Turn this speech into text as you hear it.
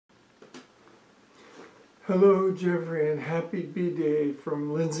Hello, Jeffrey, and happy B-Day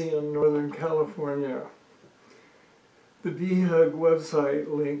from Lindsay in Northern California. The vidhug website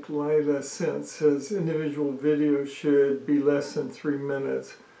link Leila sent says individual videos should be less than 3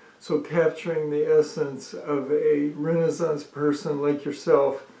 minutes, so capturing the essence of a Renaissance person like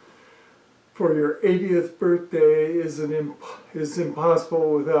yourself for your 80th birthday is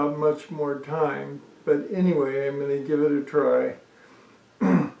impossible without much more time. But anyway, I'm going to give it a try.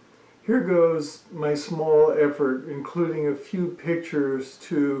 Here goes my small effort, including a few pictures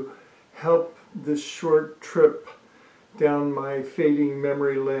to help this short trip down my fading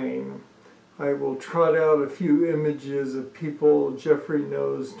memory lane. I will trot out a few images of people Jeffrey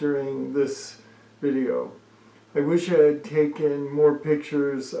knows during this video. I wish I had taken more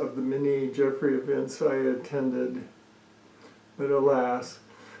pictures of the many Jeffrey events I attended, but alas.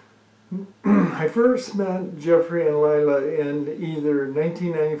 I first met Jeffrey and Leila in either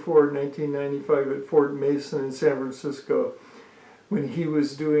 1994 or 1995 at Fort Mason in San Francisco when he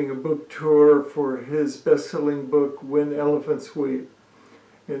was doing a book tour for his best-selling book, When Elephants Weep.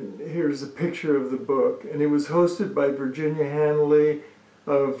 And here's a picture of the book. And it was hosted by Virginia Hanley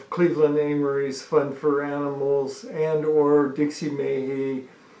of Cleveland Amory's Fund for Animals and or Dixie Mayhe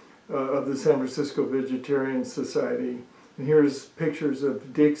of the San Francisco Vegetarian Society. And here's pictures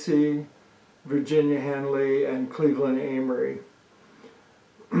of Dixie, Virginia Hanley, and Cleveland Amory.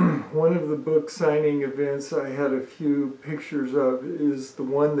 One of the book signing events I had a few pictures of is the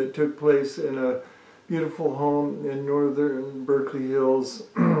one that took place in a beautiful home in northern Berkeley Hills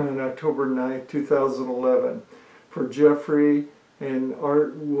on October 9, 2011 for Jeffrey and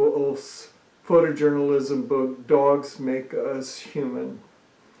Art Wolf's photojournalism book, Dogs Make Us Human.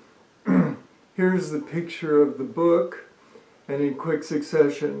 Here's the picture of the book, and in quick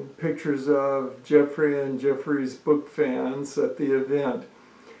succession, pictures of Jeffrey and Jeffrey's book fans at the event.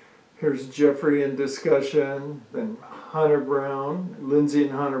 Here's Jeffrey in discussion, then Hunter Brown. Lindsay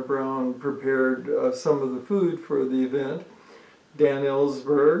and Hunter Brown prepared some of the food for the event. Dan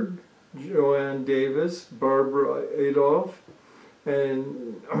Ellsberg, Joanne Davis, Barbara Adolph,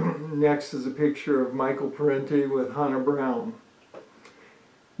 and next is a picture of Michael Parenti with Hunter Brown.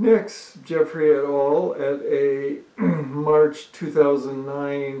 Next, Jeffrey et al. At a March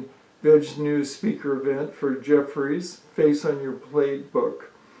 2009 Veg News speaker event for Jeffrey's Face on Your Plate book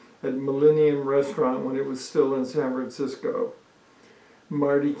at Millennium Restaurant when it was still in San Francisco.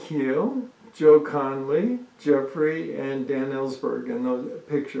 Marty Keel, Joe Conley, Jeffrey, and Dan Ellsberg in those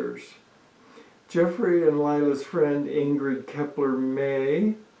pictures. Jeffrey and Lila's friend Ingrid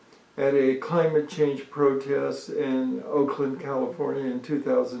Kepler-May at a climate change protest in Oakland, California in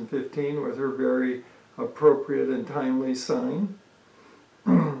 2015 with her very appropriate and timely sign.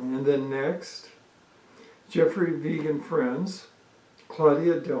 And then next, Jeffrey Vegan Friends,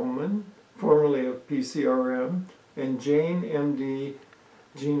 Claudia Delman, formerly of PCRM, and Jane MD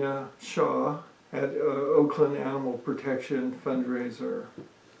Gina Shaw at Oakland Animal Protection fundraiser.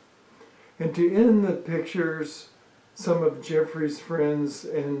 And to end the pictures, some of Jeffrey's friends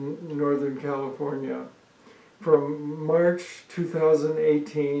in Northern California. From March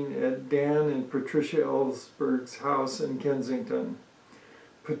 2018 at Dan and Patricia Ellsberg's house in Kensington.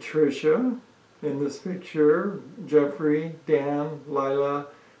 Patricia, in this picture, Jeffrey, Dan, Leila,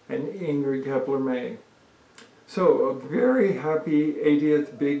 and Ingrid Kepler-May. So a very happy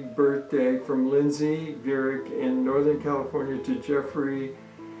 80th big birthday from Lindsay Vierick in Northern California to Jeffrey.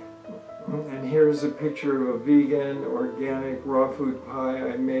 And here's a picture of a vegan, organic, raw food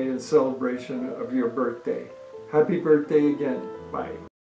pie I made in celebration of your birthday. Happy birthday again. Bye.